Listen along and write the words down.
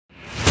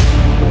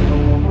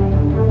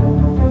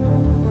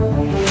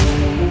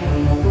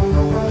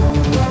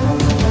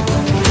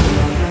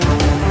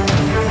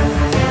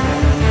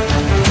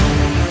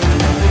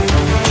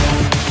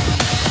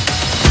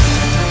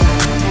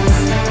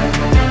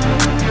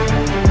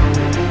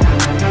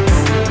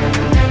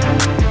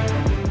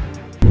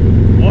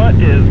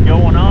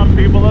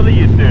people of the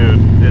YouTube.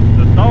 It's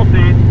the Salty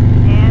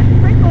and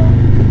Sprinkles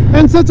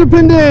and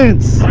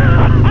Setzerpendence.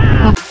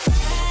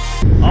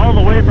 All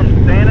the way from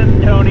San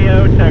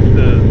Antonio, Texas.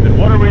 And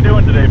what are we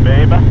doing today,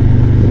 babe?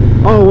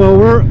 Oh,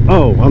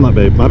 well, I'm not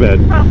babe, my bad.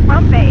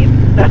 from Babe.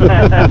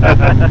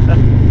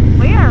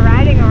 We are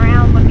riding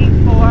around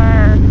looking for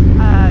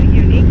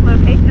unique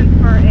locations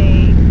for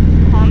a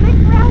comic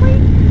rally?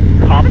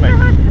 Scavenger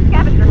hunt? A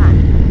scavenger hunt.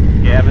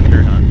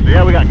 Scavenger hunt. So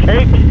yeah, we got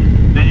cake.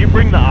 Did you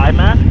bring the eye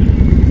mask?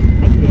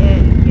 I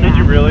did, yeah. Did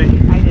you really?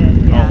 I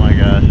did, yeah. Oh my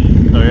gosh.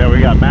 So yeah, we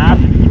got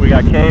masks, we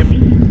got capes,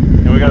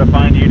 and we got to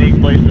find unique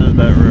places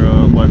that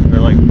they're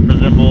like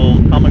resemble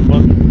comic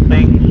book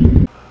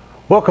things.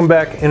 Welcome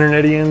back,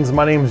 Internetians.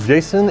 My name is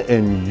Jason,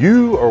 and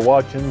you are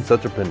watching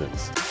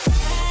Setzerpendence.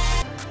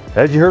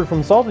 As you heard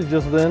from Salty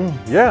just then,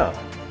 yeah,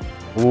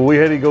 well, we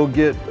had to go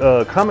get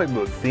comic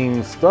book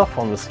themed stuff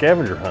on the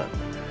scavenger hunt.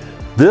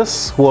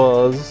 This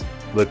was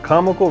the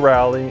Comical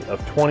Rally of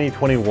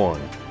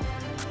 2021.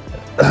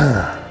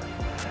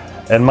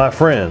 And my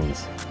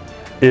friends,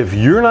 if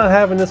you're not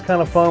having this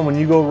kind of fun when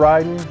you go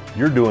riding,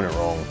 you're doing it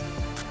wrong.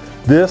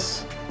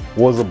 This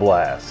was a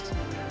blast.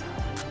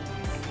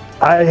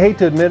 I hate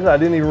to admit it, I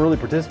didn't even really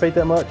participate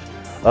that much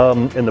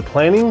in the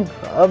planning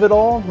of it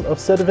all, of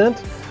said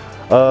event.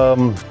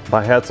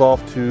 My hat's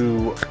off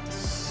to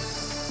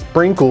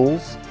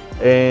Sprinkles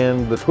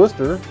and the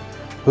Twister,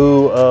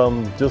 who,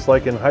 just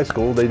like in high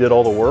school, they did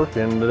all the work,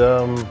 and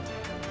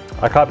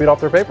I copied off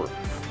their paper.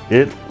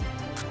 It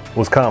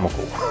was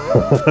comical.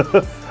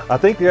 I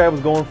think the guy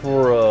was going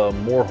for a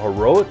more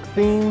heroic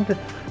themed.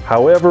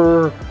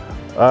 However,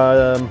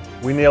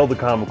 we nailed the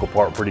comical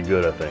part pretty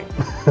good, I think.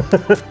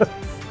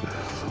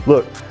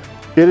 Look,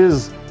 it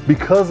is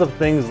because of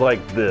things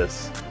like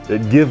this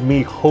that give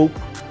me hope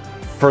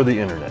for the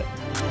internet.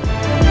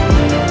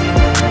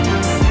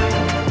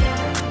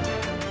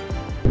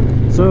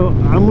 So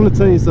I'm going to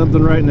tell you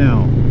something right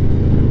now.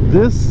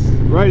 This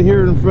right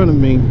here in front of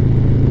me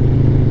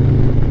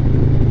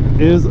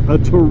is a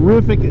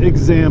terrific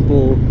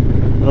example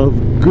of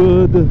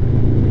good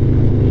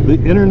the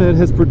internet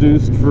has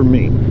produced for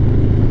me.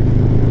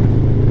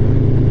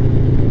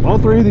 All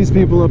three of these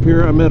people up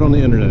here I met on the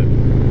internet,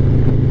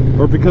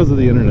 or because of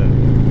the internet.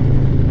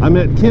 I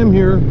met Kim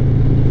here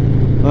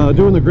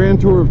doing the Grand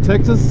Tour of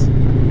Texas,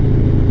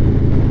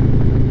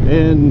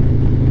 and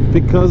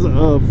because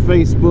of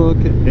Facebook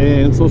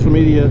and social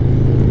media,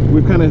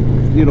 we've kind of,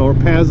 you know, our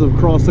paths have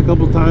crossed a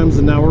couple of times,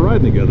 and now we're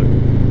riding together.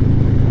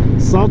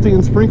 Salty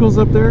and Sprinkles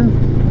up there,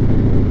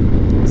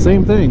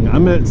 same thing. I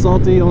met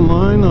Salty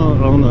online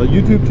on a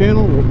YouTube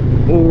channel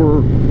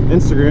or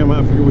Instagram,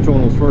 I forget which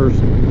one was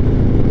first.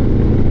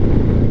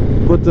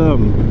 But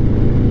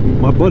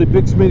my buddy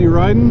Big Smitty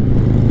riding,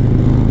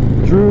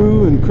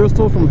 Drew and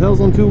Crystal from Hells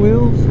on Two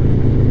Wheels,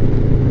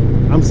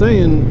 I'm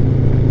saying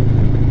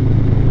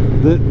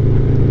that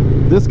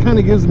this kind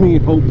of gives me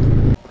hope.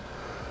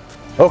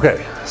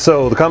 Okay,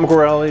 so the Comical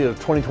Rally of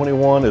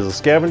 2021 is a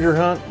scavenger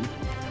hunt.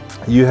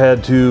 You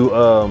had to,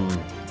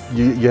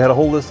 you had a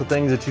whole list of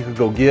things that you could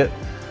go get.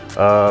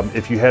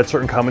 If you had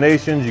certain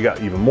combinations, you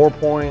got even more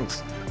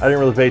points. I didn't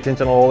really pay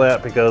attention to all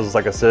that because,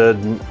 like I said,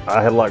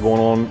 I had a lot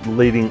going on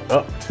leading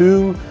up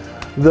to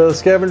the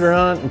scavenger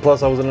hunt, and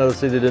plus I was in another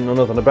city I didn't know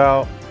nothing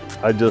about.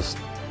 I just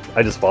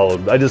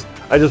followed. I just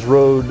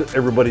rode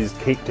everybody's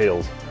cape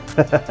tails.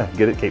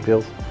 Get it, cape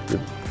tails?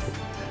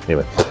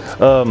 Anyway,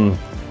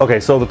 okay,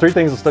 so the three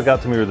things that stuck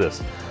out to me were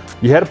this.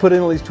 You had to put in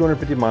at least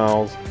 250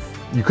 miles.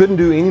 You couldn't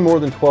do any more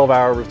than 12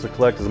 hours to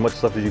collect as much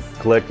stuff as you could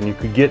collect, and you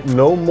could get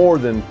no more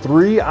than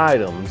 3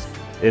 items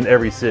in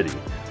every city.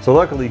 So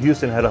luckily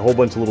Houston had a whole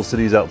bunch of little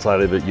cities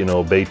outside of it, you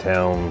know,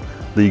 Baytown,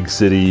 League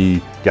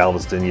City,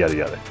 Galveston, yada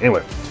yada.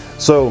 Anyway,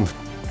 so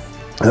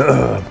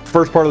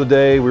first part of the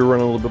day we were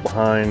running a little bit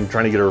behind,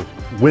 trying to get our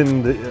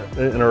wind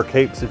in our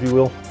capes, if you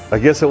will. I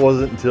guess it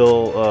wasn't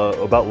until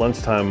about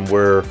lunchtime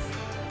where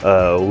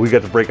we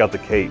got to break out the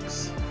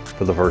capes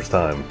for the first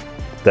time.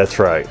 That's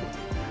right,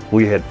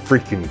 we had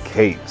freaking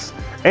capes,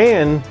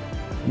 and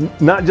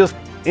not just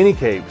any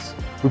capes.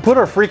 We put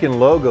our freaking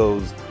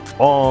logos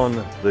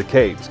on the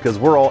capes because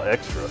we're all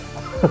extra.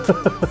 It's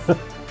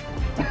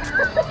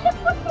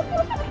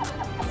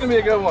gonna be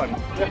a good one.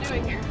 What are you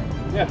doing here?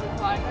 Yeah.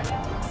 Flying right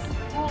now?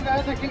 Oh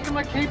guys, I can't get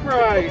my cape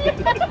right.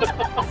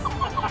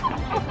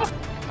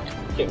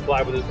 Can't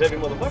fly with this heavy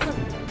motherfucker.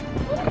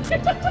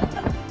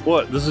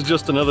 What? This is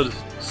just another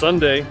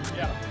Sunday.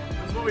 Yeah,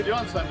 this is what we do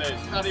on Sundays.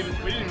 It's not even,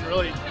 we didn't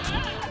really,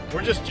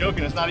 we're just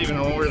joking. It's not even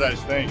an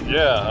organized thing.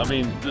 Yeah, I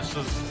mean,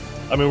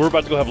 we're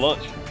about to go have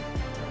lunch.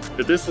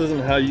 If this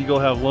isn't how you go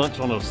have lunch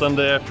on a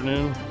Sunday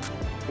afternoon,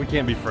 we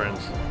can't be friends.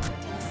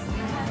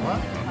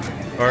 What?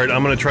 All right,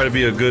 I'm gonna try to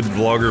be a good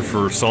vlogger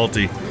for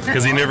Salty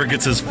because he never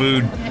gets his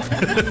food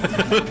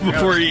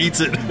before he eats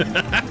it.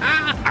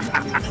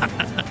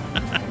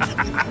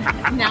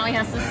 Now he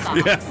has to stop.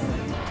 Yeah.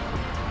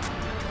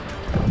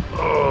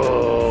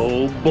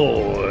 Oh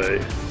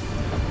boy.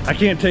 I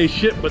can't taste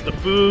shit, but the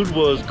food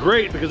was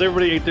great because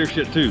everybody ate their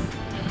shit too.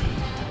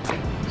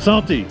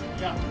 Salty.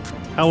 Yeah.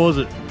 How was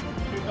it?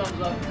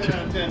 thumbs up. 10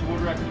 out of 10.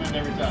 Would recommend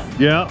every time.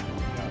 Yeah.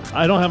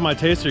 I don't have my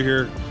taster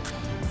here.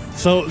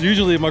 So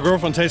usually my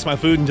girlfriend tastes my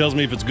food and tells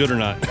me if it's good or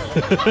not.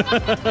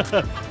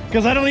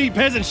 Because I don't eat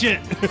peasant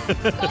shit.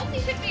 Salty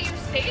should be your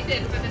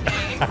stand-in for the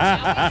day.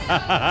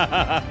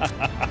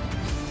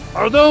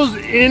 Are those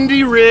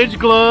Indie Ridge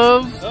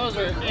gloves? Those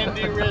are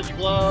Indie Ridge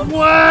gloves.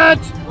 What?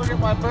 Look at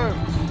my boots.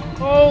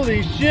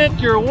 Holy shit,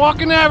 you're a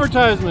walking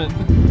advertisement.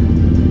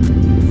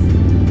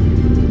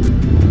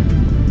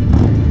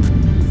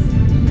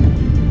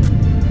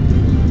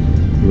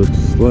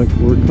 Looks like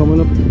we're coming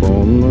up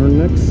on our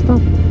next stop,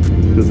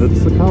 because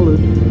it's the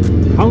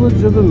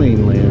college of the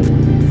mainland.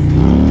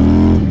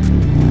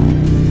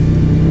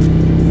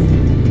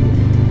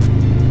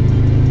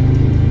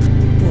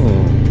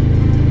 Oh,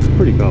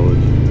 pretty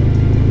college.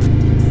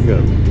 We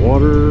got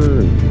water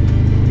and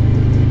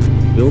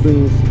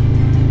buildings.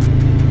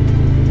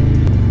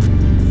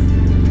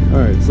 All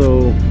right,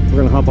 so we're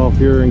gonna hop off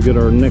here and get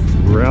our next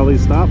rally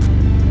stop.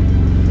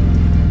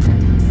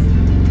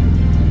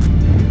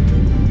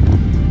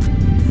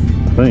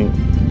 I think,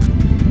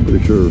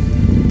 pretty sure.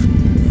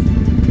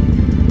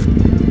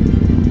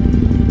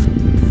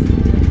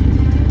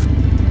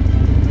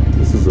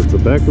 This is a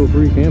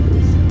tobacco-free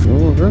campus.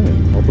 All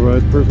right,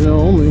 authorized personnel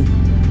only.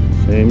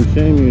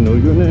 Shame, you know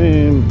your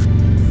name.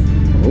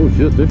 Oh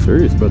shit, they're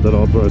serious about that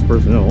authorized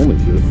personnel only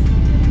shit.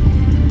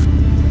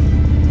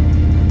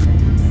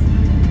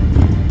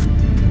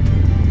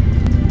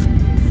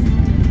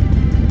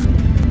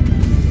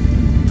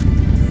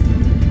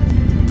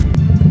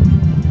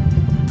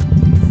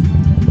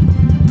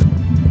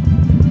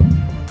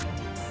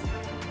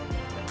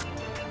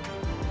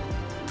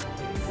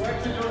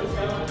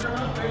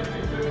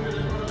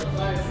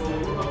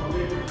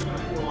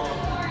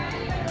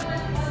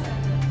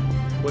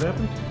 What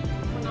happened?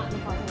 We're not in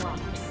the parking lot.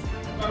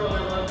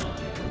 No,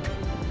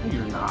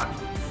 you're not.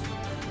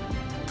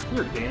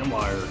 You're a damn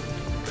liar.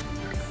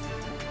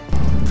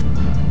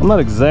 I'm not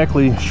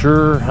exactly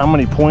sure how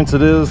many points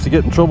it is to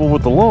get in trouble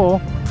with the law,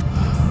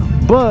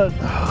 but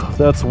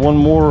that's one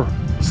more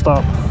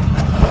stop.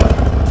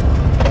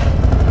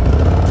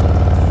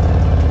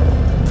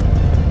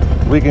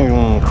 We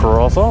can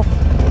cross off.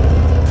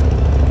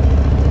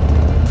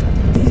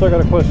 So I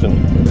got a question.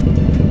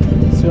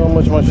 See how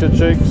much my shit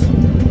shakes?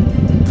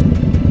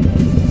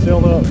 See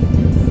all that?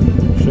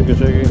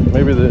 Shaky.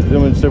 Maybe the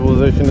image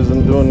stabilization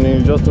isn't doing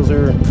any justice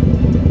here.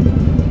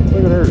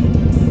 Look at hers.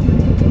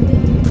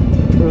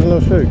 There's no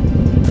shake.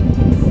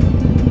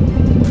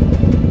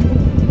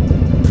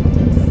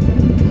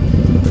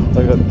 I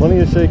got plenty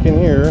of shake in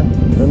here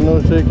and no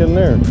shake in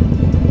there.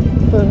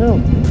 What the hell?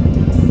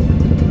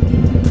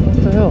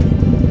 What the hell?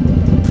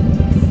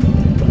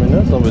 I mean,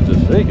 that's some of it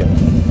just shaking.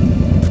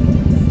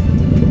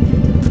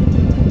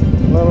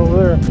 Not over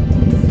there.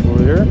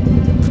 Over here?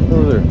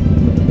 Over there.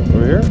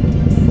 Over here?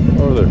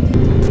 Over there.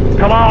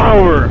 Come on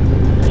over,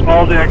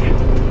 small dick.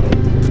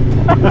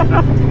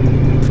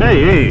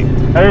 Hey.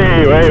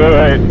 Hey,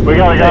 wait. We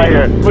got a guy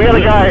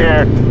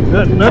here.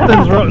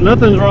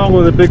 Nothing's wrong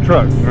with a big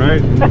truck,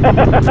 right?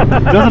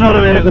 Doesn't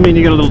automatically mean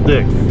you got a little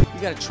dick.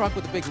 You got a truck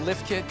with a big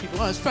lift kit. People,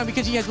 oh, it's probably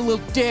because he has a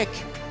little dick.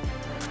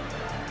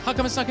 How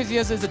come it's not because he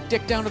has a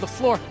dick down to the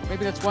floor?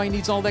 Maybe that's why he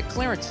needs all that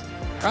clearance,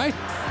 right?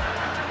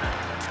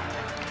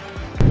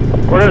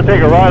 We're going to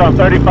take a ride on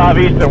 35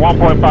 East at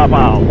 1.5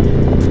 miles.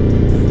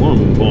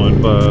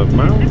 1.5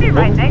 miles? Should be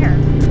right there.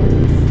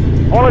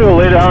 I want to go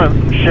lay down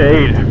in some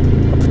shade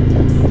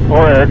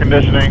or air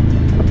conditioning.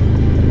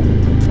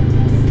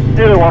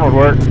 Either one would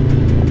work.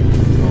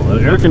 Well,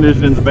 air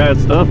conditioning's bad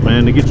stuff,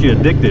 man, to get you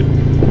addicted.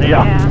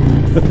 Yeah.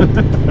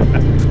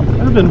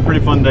 That's been a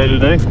pretty fun day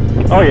today.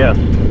 Oh, yes.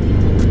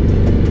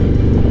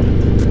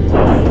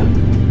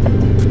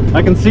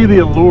 I can see the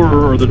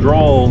allure or the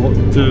draw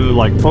to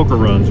like poker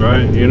runs,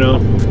 right? You know?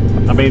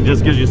 I mean, it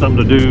just gives you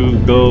something to do,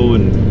 go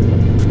and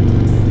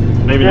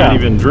maybe not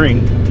even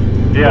drink.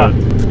 Yeah.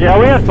 Yeah,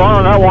 we had fun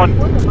on that one.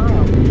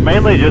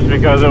 Mainly just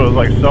because it was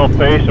like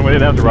self-paced and we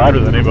didn't have to ride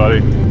with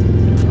anybody.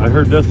 I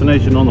heard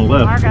destination on the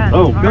left. Guns.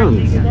 Oh,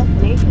 guns.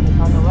 Destination is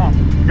on the left.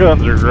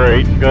 Guns are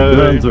great.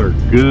 Guns are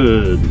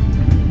good.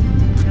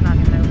 You're not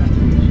gonna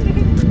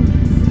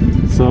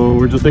know. So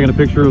we're just taking a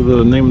picture of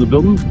the name of the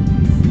building?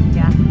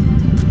 Yeah.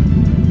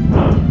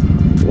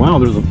 Wow,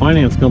 there's a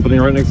finance company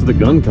right next to the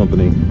gun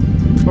company.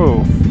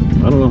 Oh.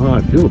 I don't know how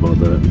I feel about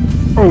that.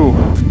 Oh.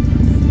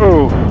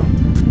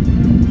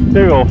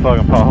 Big old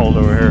fucking potholes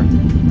over here.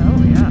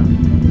 Oh yeah.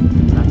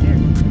 Not there.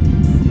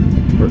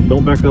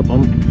 Don't back up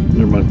on.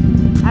 Never mind.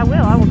 I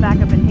will back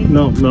up and take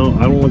No,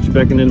 I don't want you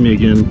backing into me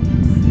again.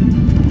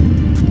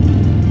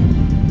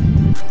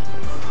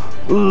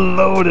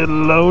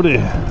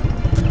 Loady.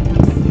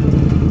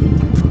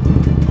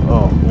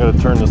 Oh, I gotta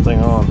turn this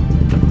thing on.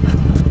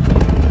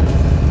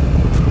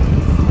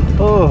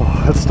 Oh,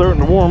 it's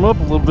starting to warm up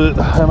a little bit.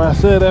 And I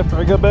said after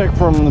I got back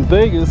from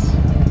Vegas,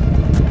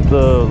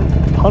 the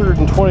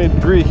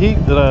 120-degree heat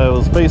that I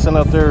was facing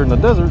out there in the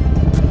desert,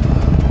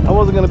 I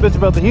wasn't gonna bitch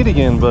about the heat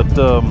again, but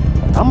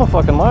I'm a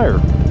fucking liar.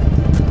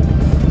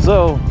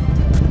 So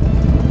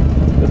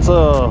It's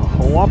a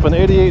whopping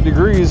 88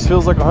 degrees,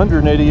 feels like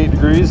 188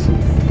 degrees.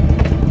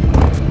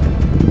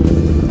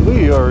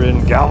 We are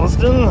in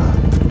Galveston,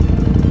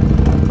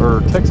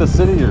 or Texas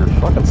City, or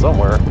fucking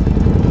somewhere.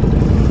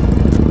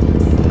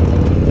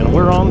 And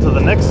we're on to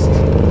the next.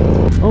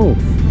 Oh,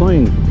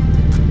 plane.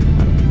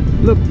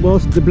 Look,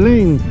 boss, the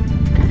plane.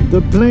 The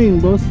plane,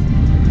 boss.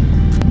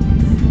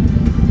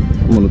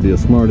 I'm gonna be a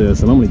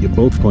smartass and I'm gonna get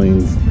both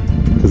planes,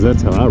 because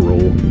that's how I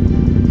roll.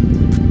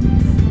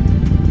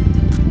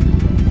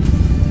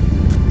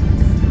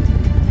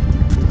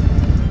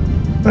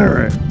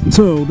 Alright,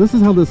 so this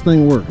is how this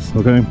thing works,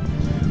 okay?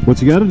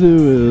 What you gotta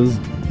do is,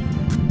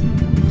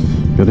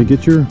 gotta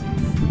get your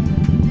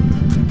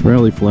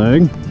rally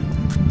flag,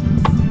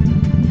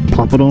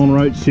 pop it on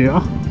right here.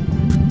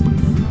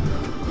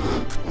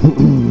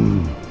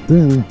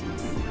 Then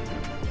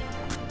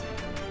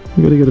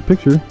you gotta get a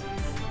picture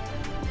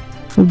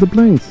of the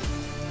planes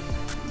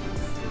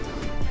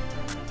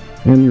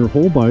and your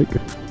whole bike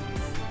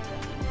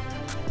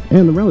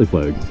and the rally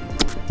flag.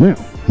 Now,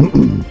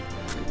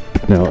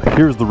 now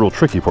here's the real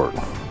tricky part.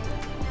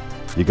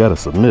 You gotta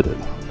submit it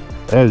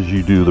as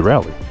you do the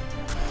rally.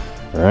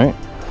 All right.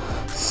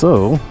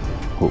 So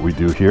what we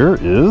do here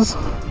is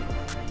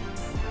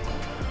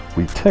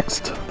we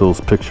text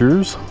those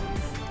pictures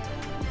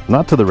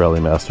not to the rally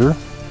master,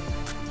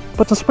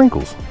 but to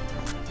Sprinkles.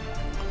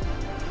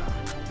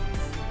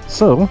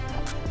 So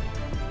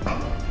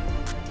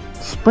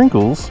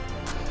Sprinkles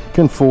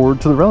can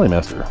forward to the rally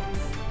master.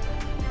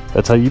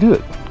 That's how you do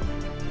it.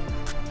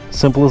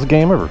 Simplest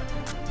game ever.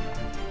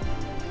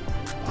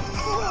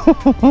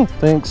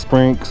 Thanks,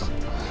 Sprinks.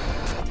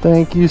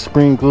 Thank you,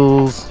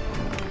 Sprinkles.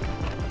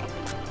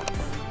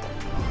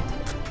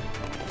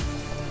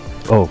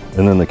 Oh,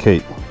 and then the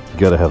cape. You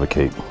gotta have a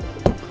cape,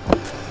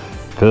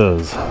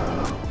 because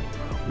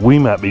we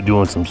might be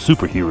doing some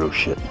superhero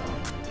shit.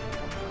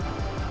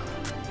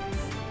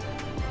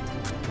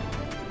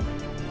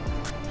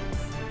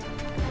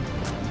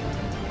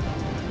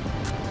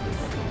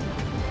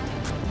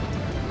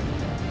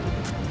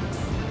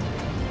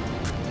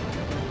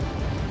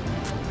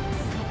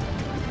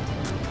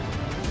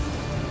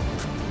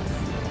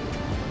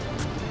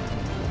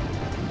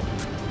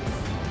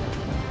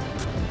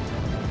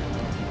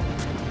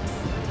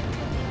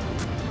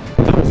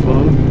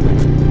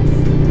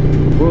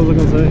 What was I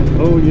gonna say?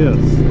 Oh yes,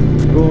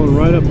 going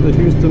right up the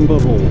Houston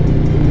butthole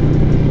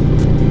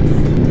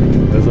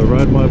as I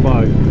ride my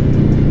bike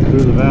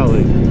through the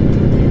valley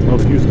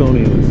of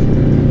Houstonians.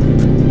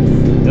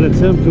 An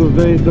attempt to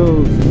evade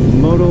those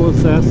moto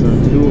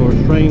assassins who are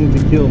trained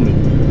to kill me.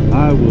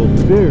 I will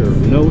fear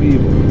no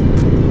evil,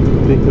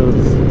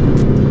 because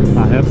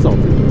I have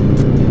Salty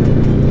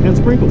and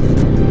Sprinkles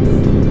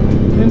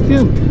and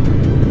Kim.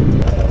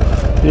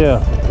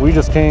 Yeah, we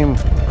just came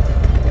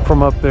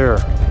from up there.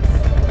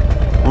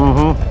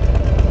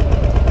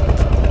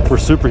 We're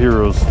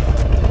superheroes.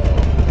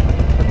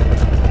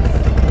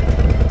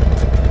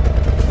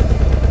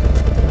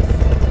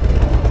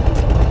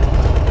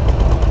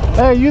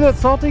 Hey, you that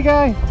salty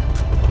guy?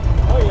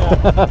 Oh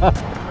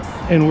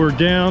yeah. And we're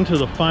down to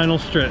the final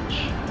stretch.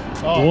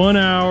 1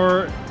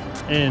 hour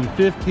and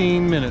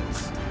 15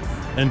 minutes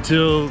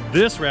until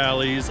this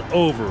rally's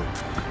over.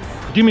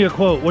 Give me a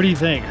quote. What do you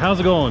think? How's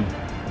it going?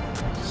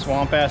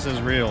 Swamp ass is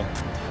real.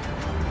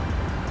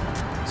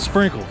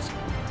 Sprinkles.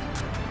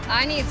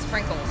 I need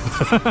Sprinkles.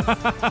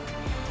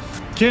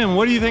 Kim,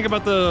 what do you think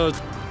about the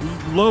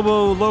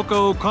Lobo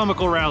Loco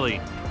Comical Rally?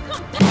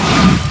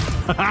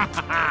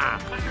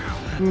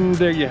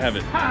 There you have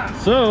it.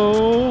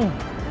 So,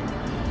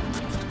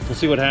 we'll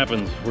see what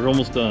happens. We're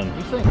almost done.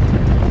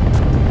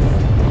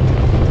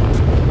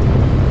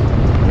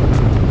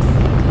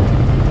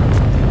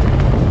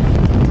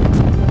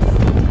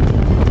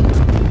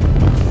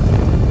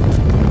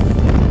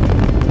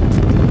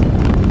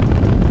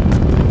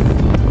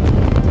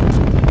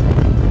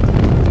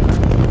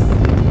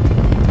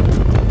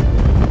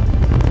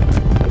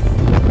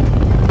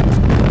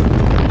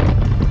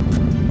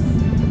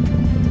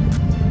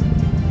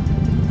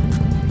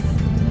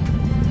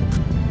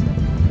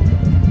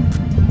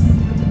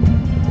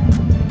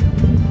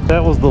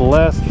 That was the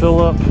last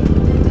fill up.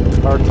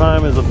 Our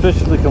time is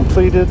officially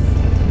completed.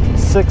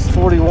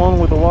 6:41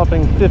 with a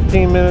whopping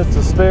 15 minutes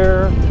to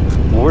spare.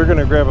 We're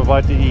gonna grab a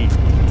bite to eat.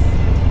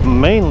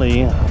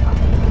 Mainly,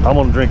 I'm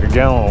gonna drink a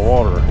gallon of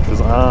water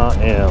because I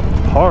am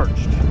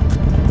parched.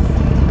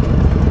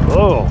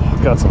 Oh,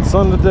 got some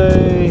sun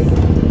today.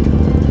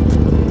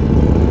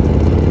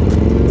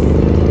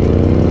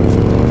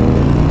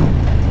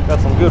 Got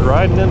some good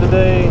riding in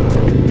today.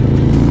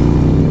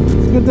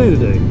 It's a good day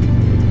today.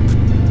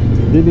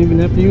 Didn't even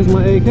have to use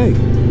my AK.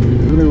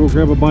 We're gonna go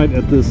grab a bite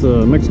at this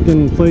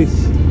Mexican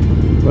place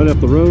right up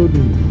the road.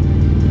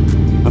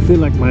 I feel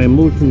like my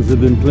emotions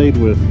have been played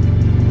with.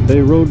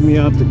 They rode me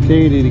out to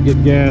Katy to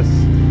get gas,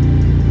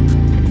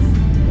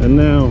 and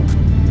now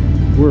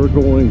we're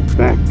going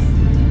back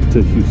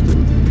to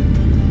Houston.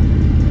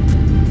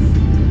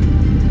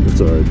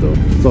 It's alright though,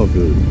 it's all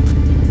good.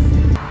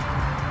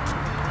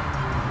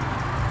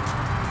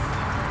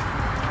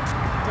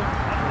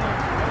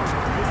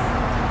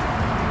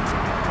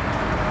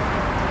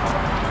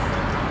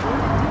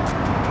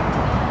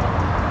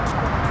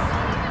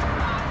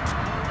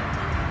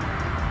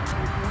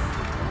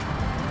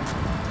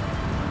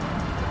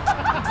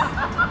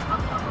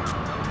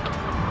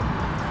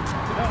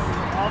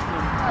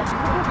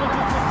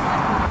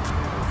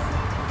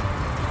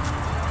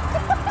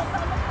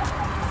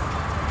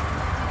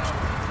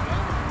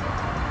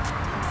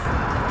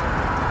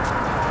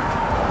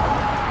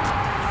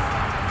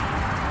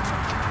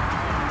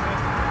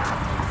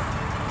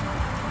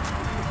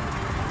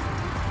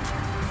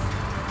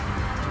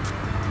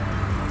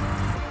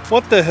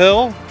 What the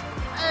hell?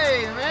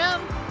 Hey, man.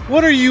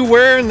 What are you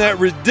wearing that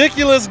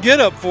ridiculous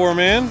getup for,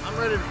 man? I'm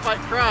ready to fight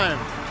crime.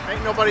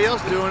 Ain't nobody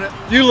else doing it.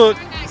 You look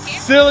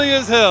silly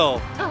as hell.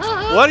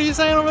 What are you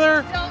saying over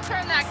there? Don't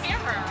turn that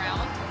camera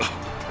around.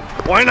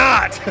 Why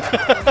not?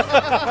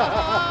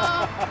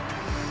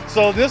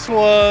 So this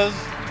was,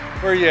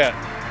 where you at?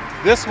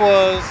 This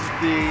was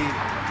the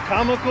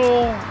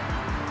Comical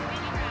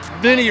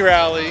Mini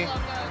Rally,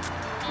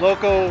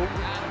 Loco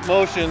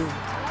Motion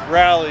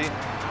Rally.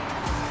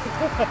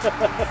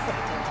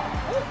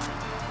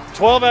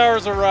 12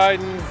 hours of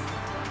riding.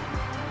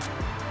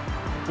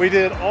 We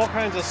did all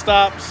kinds of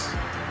stops.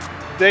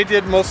 They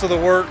did most of the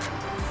work.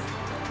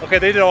 Okay,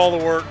 they did all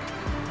the work,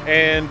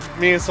 and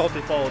me and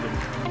Salty followed them.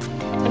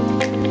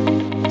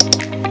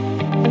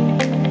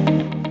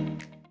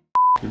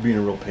 You're being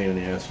a real pain in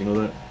the ass, you know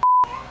that?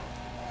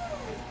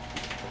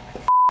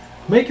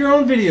 Make your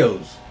own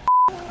videos.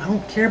 I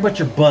don't care about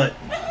your butt.